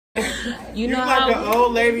You know like how an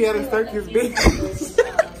old lady at a circus bitch.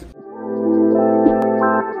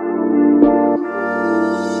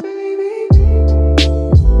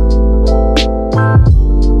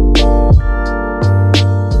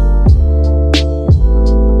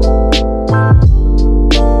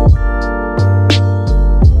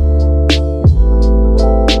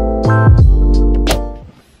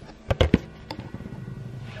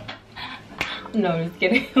 No, just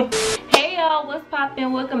kidding. Hey y'all, what's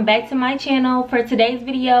poppin'? Welcome back to my channel. For today's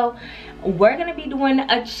video, we're gonna be doing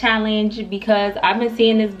a challenge because I've been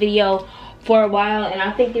seeing this video for a while and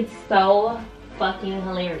I think it's so fucking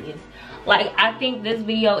hilarious. Like, I think this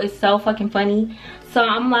video is so fucking funny. So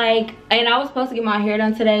I'm like, and I was supposed to get my hair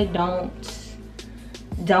done today. Don't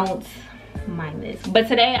mind this. But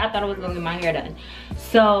today I thought I was gonna get my hair done.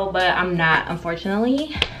 So, but I'm not,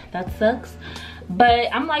 unfortunately. That sucks. But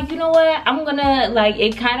I'm like, you know what, I'm gonna, like,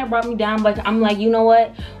 it kind of brought me down, but I'm like, you know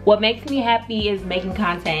what makes me happy is making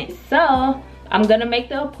content. So I'm gonna make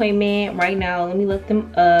the appointment right now. Let me look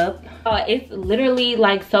them up. It's literally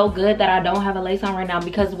like so good that I don't have a lace on right now,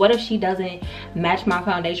 because what if she doesn't match my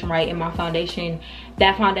foundation right, and my foundation,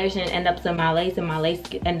 that foundation ends up in my lace, and my lace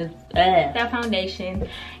and that foundation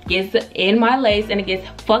gets in my lace and it gets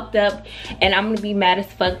fucked up, and I'm gonna be mad as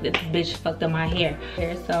fuck that this bitch fucked up my hair.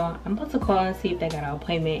 So I'm about to call and see if they got an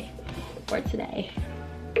appointment for today.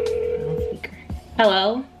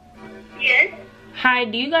 Hello? Yes. Hi,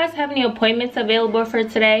 do you guys have any appointments available for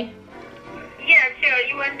today? Yeah, sure.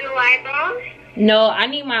 You want to do eyebrows? No, I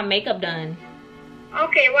need my makeup done.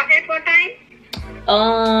 Okay, at what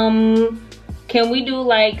time? Can we do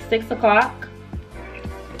like 6 o'clock?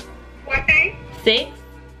 What time? 6?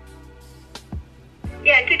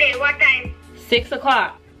 Yeah, today, what time? 6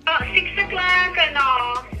 o'clock. Oh, 6 o'clock?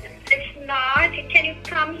 No, it's not. Can you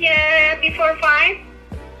come here before 5?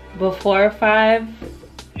 Before 5?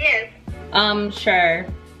 Yes. Sure.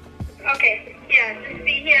 Okay, yeah, just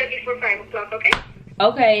be here before 5 o'clock, okay?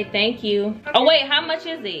 Okay, thank you. Okay. Oh wait, how much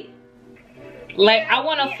is it? Like, I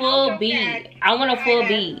want a full bead. I want a full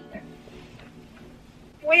bead.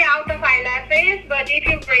 We're out of eyelashes, but if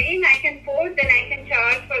you bring, I can pose, then I can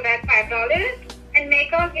charge for that $5. And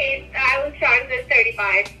makeup is, I will charge this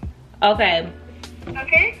 $35. Okay.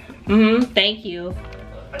 Okay? Thank you.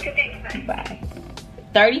 Okay, thanks, bye. Bye.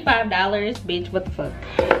 $35, bitch, what the fuck.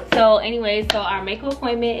 So anyway, so our makeup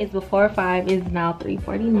appointment is before 5. It's now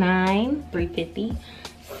 3:49, 3:50.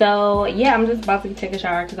 So yeah, I'm just about to take a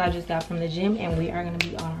shower because I just got from the gym, and we are gonna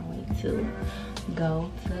be on our way to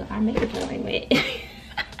go to our makeup appointment.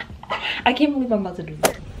 I can't believe I'm about to do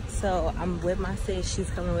this. So I'm with my sis, she's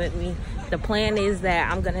coming with me. The plan is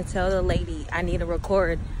that I'm gonna tell the lady I need to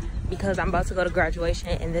record because I'm about to go to graduation,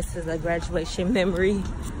 and this is a graduation memory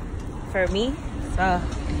for me. So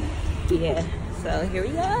yeah, so here we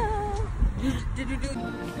go.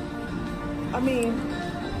 I mean,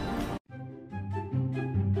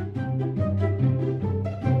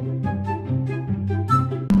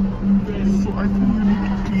 so I think you need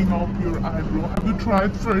to clean off your eyebrow. Have you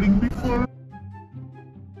tried threading before?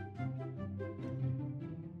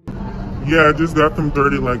 Yeah, I just got them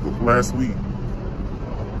dirty like last week.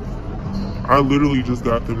 I literally just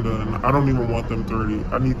got them done. I don't even want them dirty.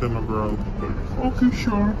 I need them to grow. Okay,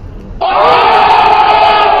 sure.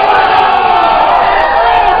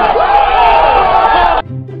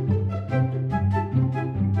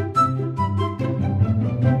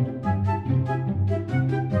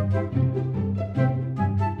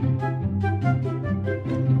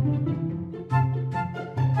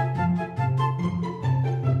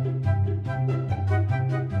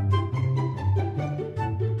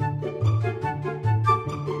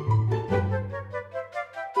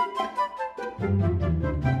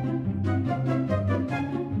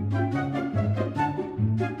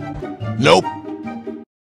 Nope.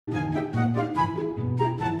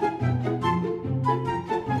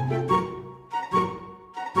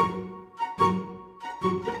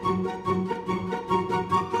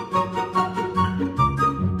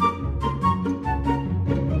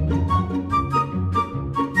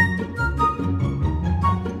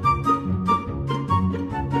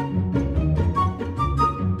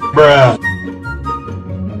 Bruh.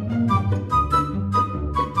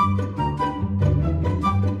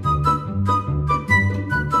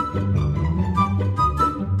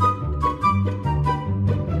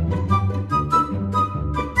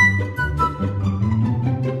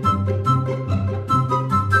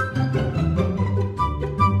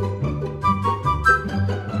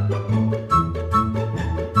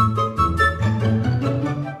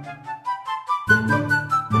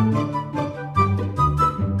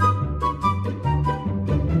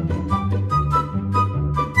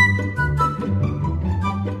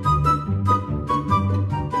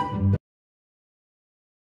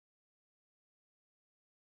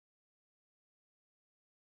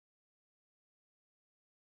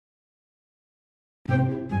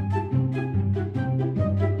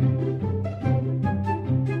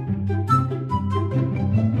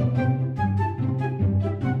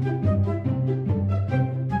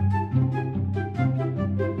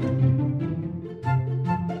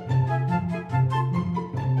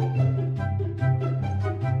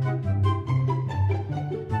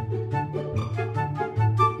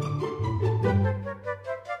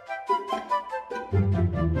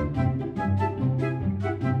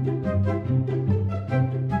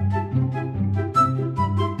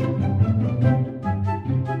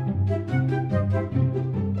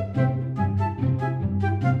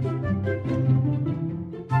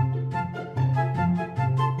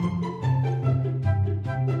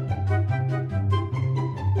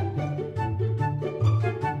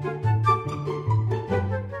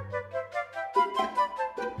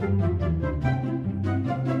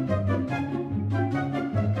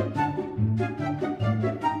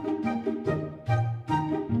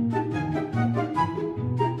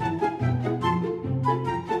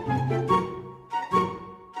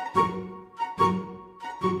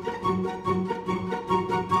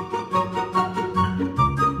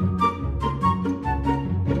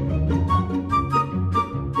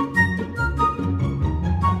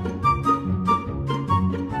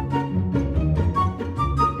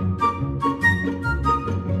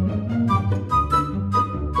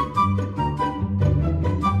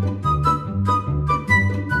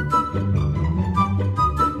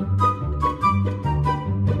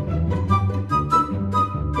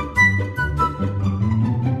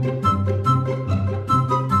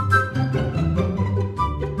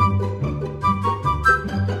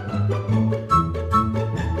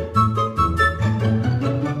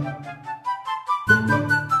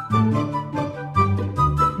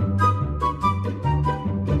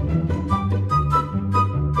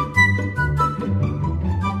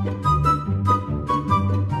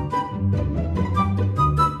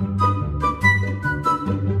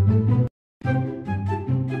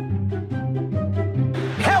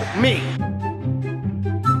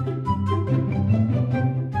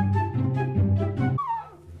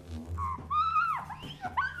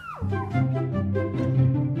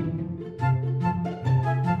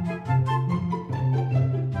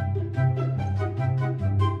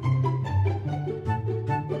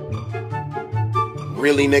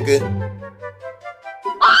 Really, nigga?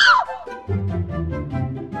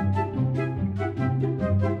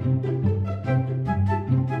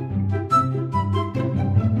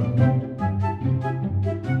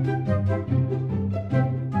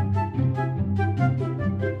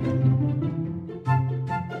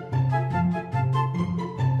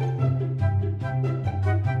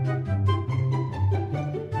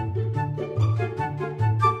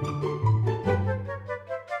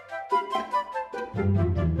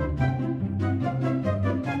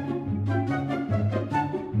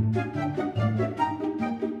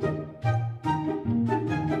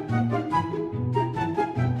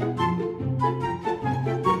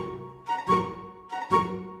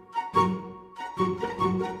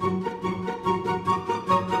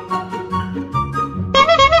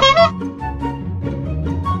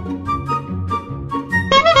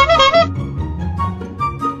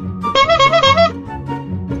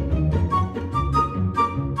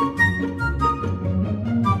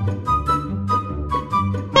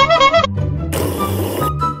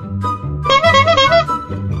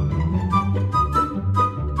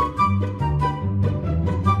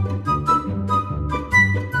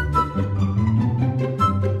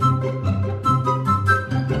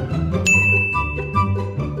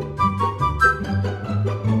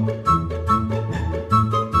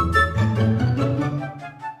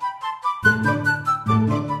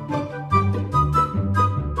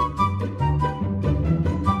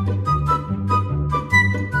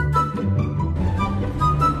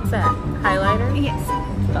 Highlighter? Yes.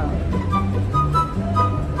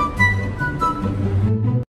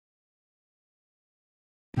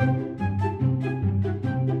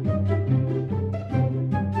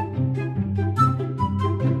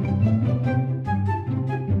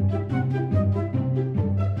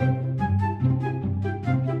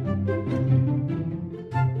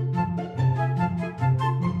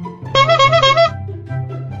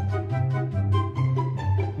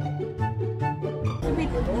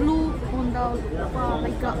 With blue on the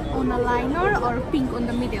like on a liner or pink on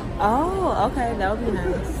the middle. Oh, okay, that would be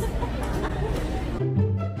nice.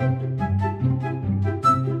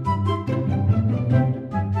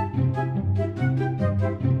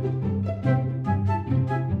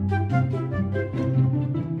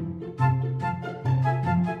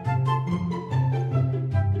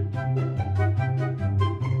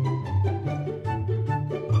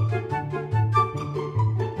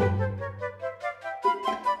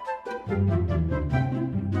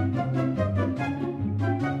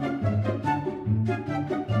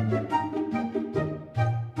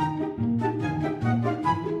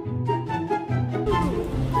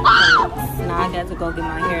 Now I got to go get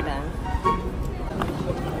my hair done.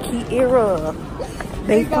 Kirah,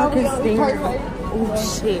 they fucking stink.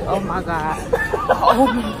 Oh shit! Oh my god! Oh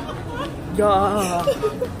my, y'all.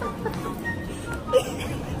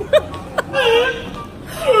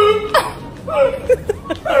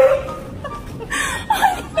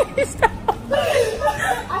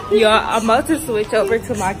 Y'all, I'm about to switch over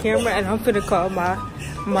to my camera and I'm finna call my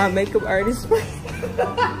makeup artist.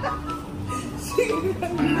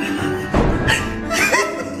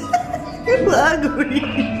 You ugly.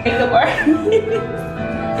 Makeup artist.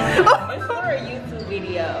 It's for a YouTube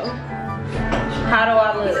video. How do I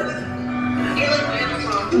look? You look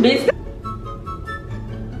beautiful.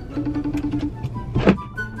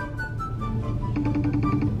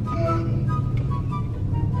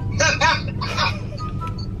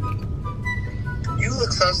 You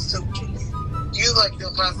look so stupid. You like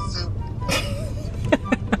your prostitute.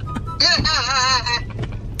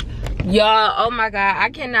 Y'all, oh my god, I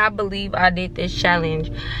cannot believe I did this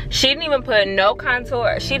challenge. She didn't even put no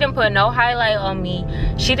contour. She didn't put no highlight on me.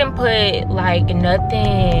 She didn't put like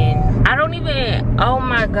nothing. I don't even, oh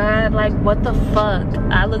my god, like what the fuck?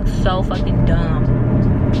 I look so fucking dumb.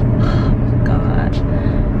 Oh my god.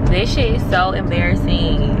 This shit is so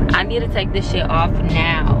embarrassing. I need to take this shit off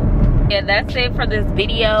now. Yeah, that's it for this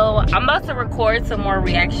video. I'm about to record some more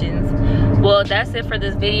reactions. Well, that's it for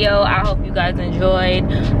this video. I hope you guys enjoyed.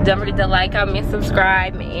 Don't forget to like, comment,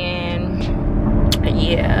 subscribe, and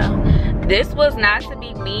yeah. This was not to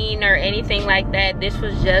be mean or anything like that. This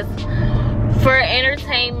was just for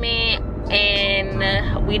entertainment,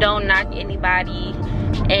 and we don't knock anybody.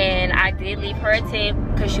 And I did leave her a tip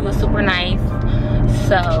because she was super nice.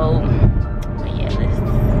 So yeah, this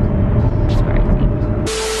is crazy.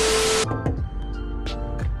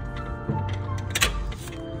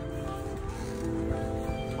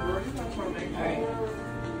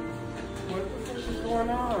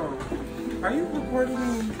 Are you recording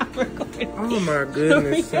me? I'm recording. Oh my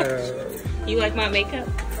goodness. You like my makeup?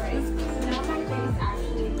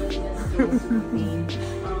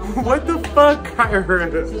 What the fuck,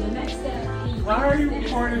 Kirah? Why are you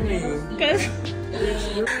recording me? Because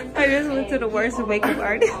I just went to the worst makeup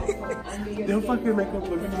artist. Your fucking makeup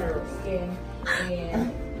looks terrible.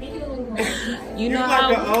 You know You're how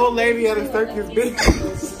like an old lady at a circus, bitch.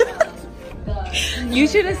 you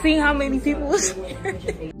should have seen how many people was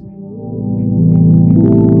here.